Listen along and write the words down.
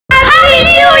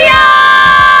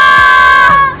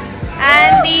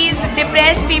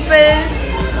press, people.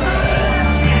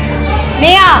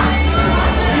 Neha.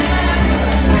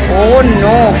 Oh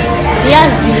no.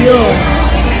 Yes, you.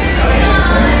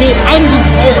 The end.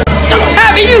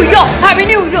 Happy New Year! Happy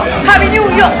New Year! Happy New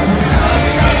Year!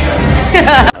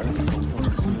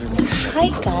 Hi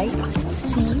guys,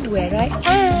 see where I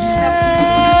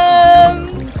am.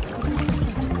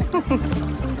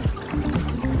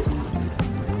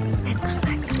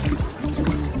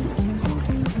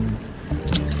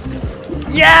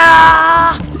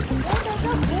 Yeah!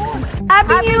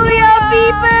 Happy New Year,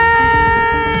 people!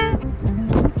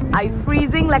 Are you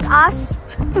freezing like us?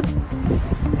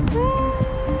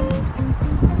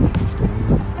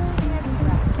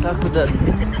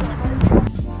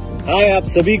 हाय आप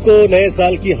सभी को नए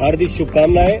साल की हार्दिक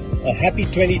शुभकामनाएं। Happy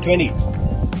 2020।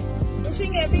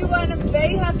 Wishing everyone a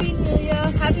very happy new year,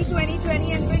 happy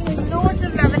 2020 and bring loads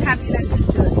of love and happiness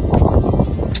into it.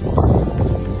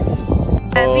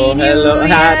 Happy New Year,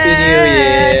 Happy New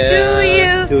Year to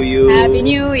you. To you. Happy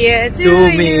New Year to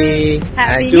me.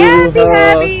 Happy, and to happy, her.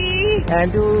 happy. And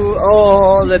to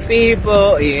all the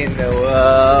people in the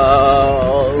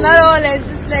world. Not all, it's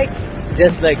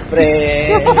just like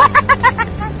friends.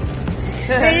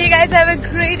 May you guys have a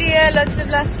great year. Lots of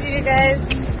love to you guys.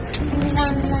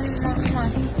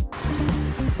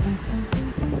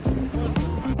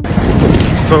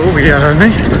 So we are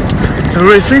running,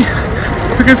 racing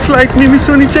because flight नहीं miss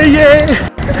होनी चाहिए.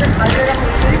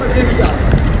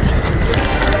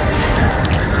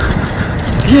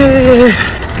 Yeah.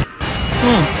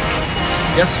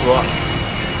 Guess what?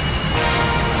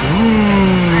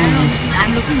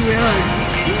 I'm looking weird.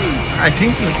 I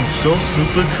think looking so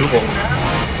super cool.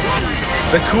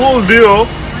 The cool duo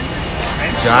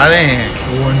जा रहे हैं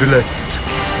Wanderlust.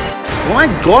 Oh my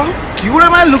god, how cute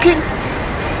am I looking?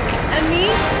 And me?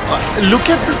 Look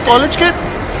at this college kid.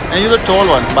 And you're the tall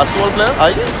one, basketball player,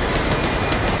 are you?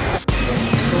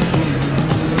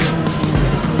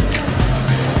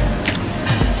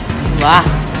 Wow.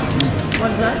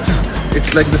 What's that?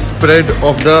 It's like the spread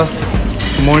of the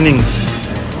mornings.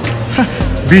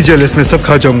 Be jealous, मैं सब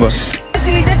खा जाऊंगा.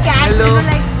 Hello.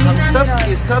 हम सब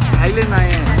ये सब Thailand आए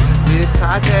हैं. मेरे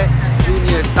साथ है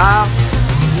जूनियर ता,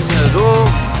 जूनियर रो,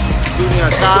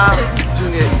 जूनियर ता,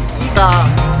 जूनियर ईता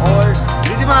और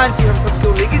रिधिमा आंटी हम सबको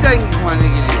लेके जाएंगे घुमाने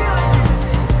के लिए.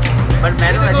 पर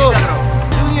मैं तो ऐसे कर रहा हूँ.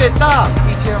 जूनियर ता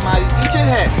पीछे हमारी टीचर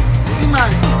है रिधिमा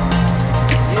आंटी.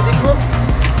 ये देखो.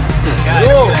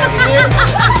 रो ये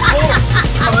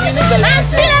हमने गलती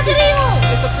से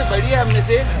ये सबसे बड़ी है हमने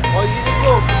से और ये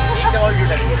देखो एक और जो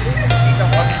लगी एक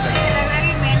और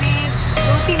मैंने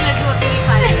 2-3 मिनट होते ही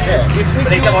खा लिया.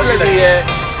 ब्रेकअप हो गई है.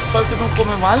 पर तुमको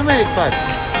मैं मालूम है एक बात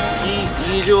कि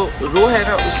ये जो रो है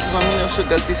ना उसकी मम्मी ने उसको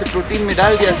गलती से प्रोटीन में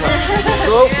डाल दिया था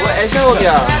तो वो ऐसा हो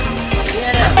गया.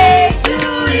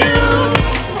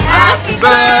 Happy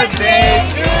birthday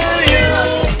to you.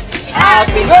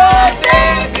 Happy birthday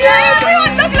dear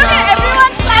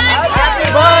Everyone's clapping. Happy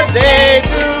birthday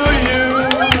to you.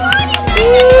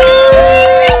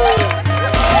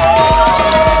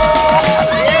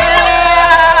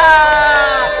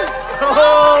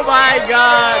 Oh my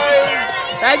God!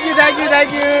 Thank you.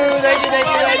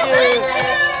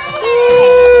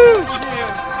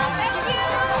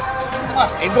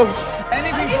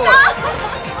 Anything for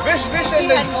wish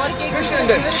and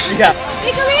then Yeah.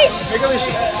 Make a wish. make a wish.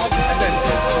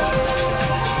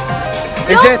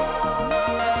 Is it?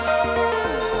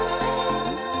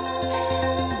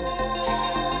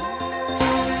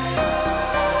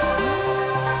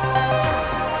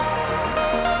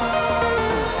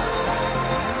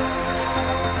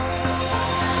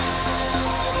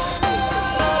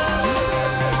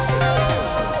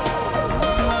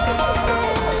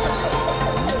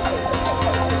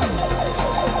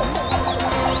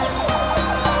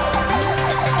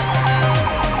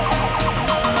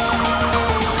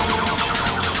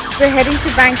 We're heading to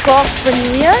Bangkok for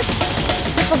New Year's.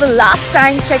 So for the last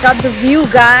time, check out the view,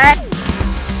 guys.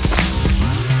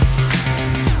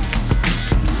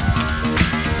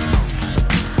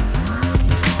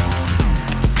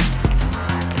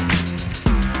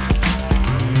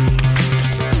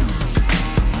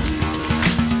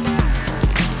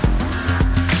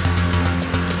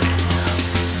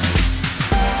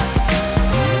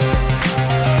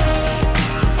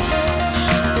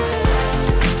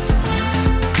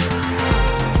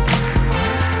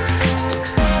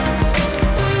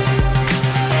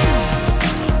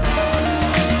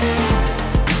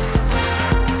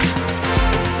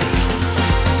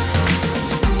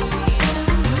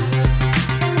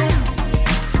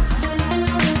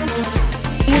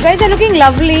 You guys are looking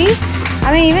lovely.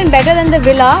 I mean, even better than the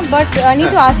villa. But I need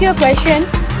to ask you a question.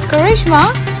 Karishma,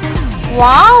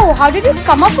 Wow, how did you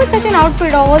come up with such an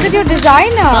outfit, or was it your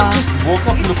designer? Woke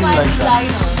up looking like that.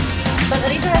 But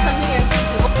Anita has something else to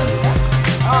do.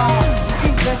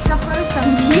 She's dressed up for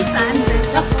Sangeet and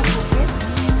dressed up for Phuket,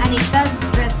 and Ekta's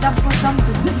dressed up for some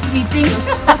business meeting.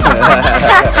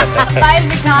 While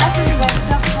Vikas is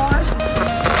dressed up for...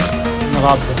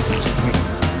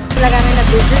 Like I'm in a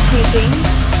business meeting,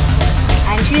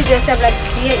 and she's dressed up like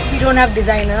we don't have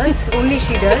designers, only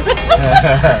she does.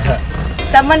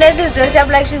 Someone else is dressed up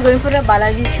like she's going for a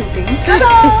Balaji shooting.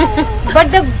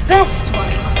 But the best one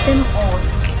of them all,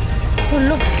 who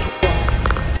looks...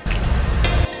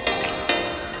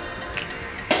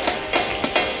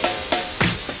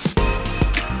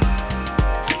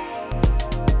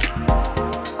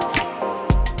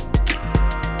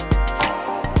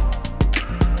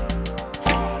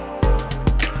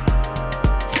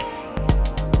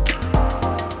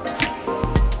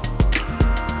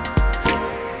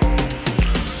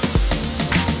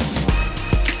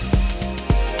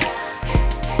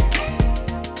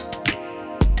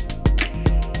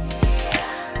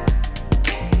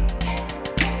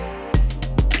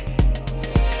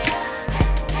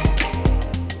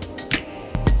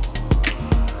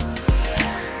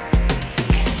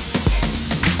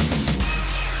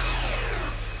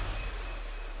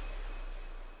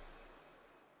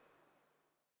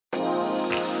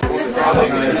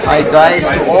 Hi guys,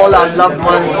 to all our loved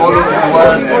ones all over the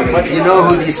world, you know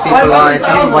who these people are, I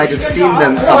think you might have seen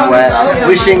them somewhere.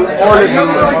 Wishing all of you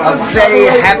a very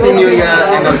happy new year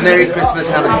and a Merry Christmas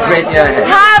and have a great year ahead.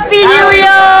 Happy New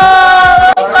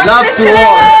Year! Love to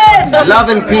all. Love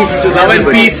and peace to Love and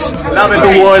everybody. peace. Love in the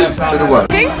world. To the world.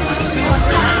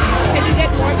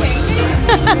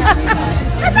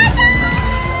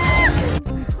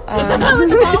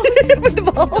 With the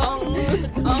balls.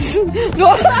 No,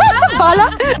 Bala.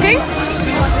 Okay.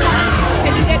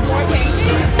 Can you get more with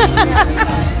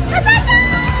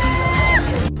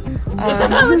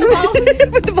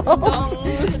the balls.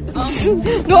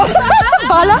 No,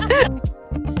 Bala.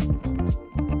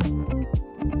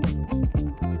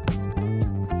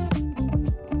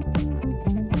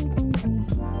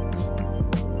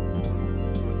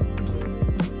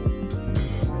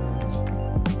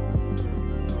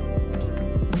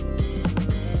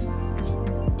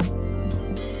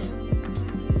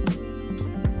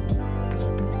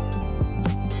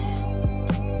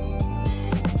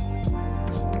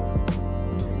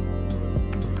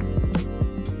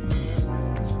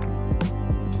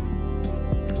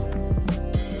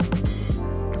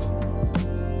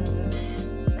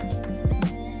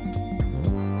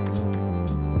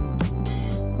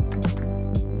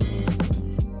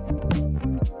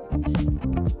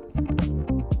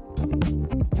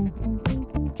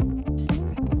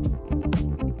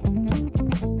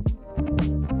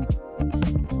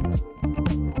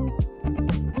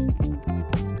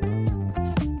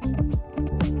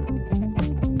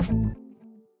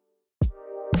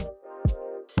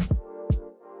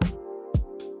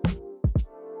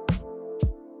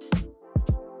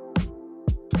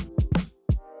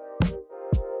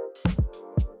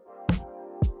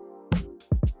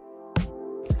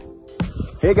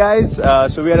 Hey guys,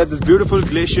 so we are at this beautiful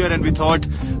glacier and we thought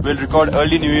we'll record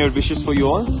early New Year wishes for you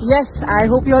all. Yes, I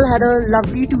hope you all had a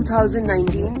lovely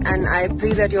 2019 and I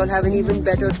pray that you all have an even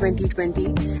better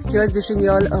 2020. Here's wishing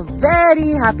you all a very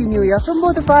happy New Year from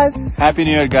both of us. Happy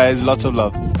New Year guys, lots of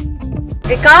love.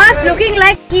 Vikas looking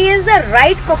like he is the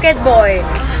right coquette boy.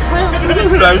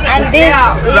 And this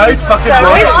Right fucking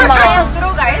boy.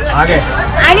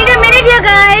 I need a minute here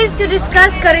guys to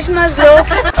discuss Karishma's look.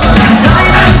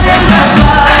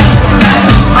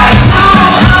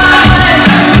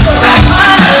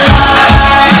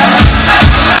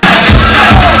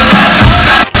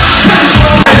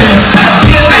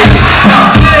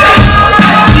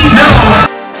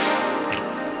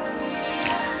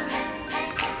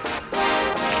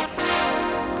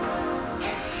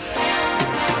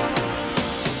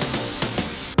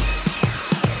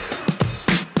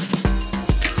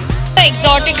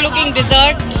 Exotic looking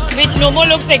dessert, which no more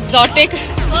looks exotic.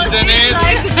 I'm in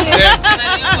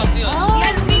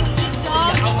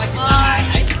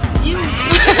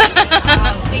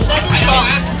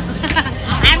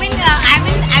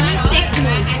sex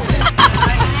mode.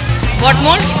 What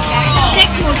mode? Sex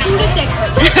mode, pure sex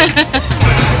mode.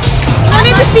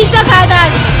 इन्होंने pizza खाया था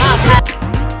आज.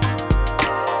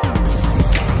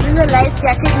 This is a life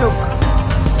jacket look.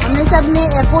 हमने सबने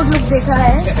airport look देखा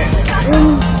है इन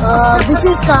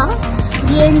beaches का,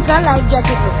 ये इनका लाइफ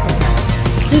जैकेट लुक है.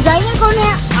 डिजाइनर कौन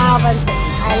है?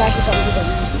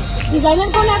 डिजाइनर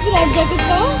कौन है आपकी लाइफ जैकेट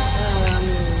का?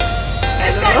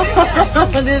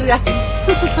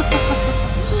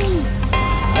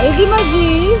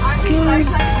 Edimaji,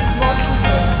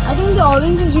 I think the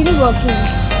orange is really working.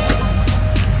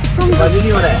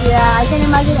 Yeah, I can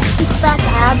imagine a six-pack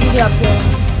abs will be up here.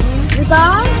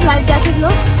 Because life jacket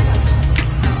look.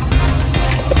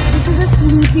 This is a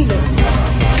sleepy look.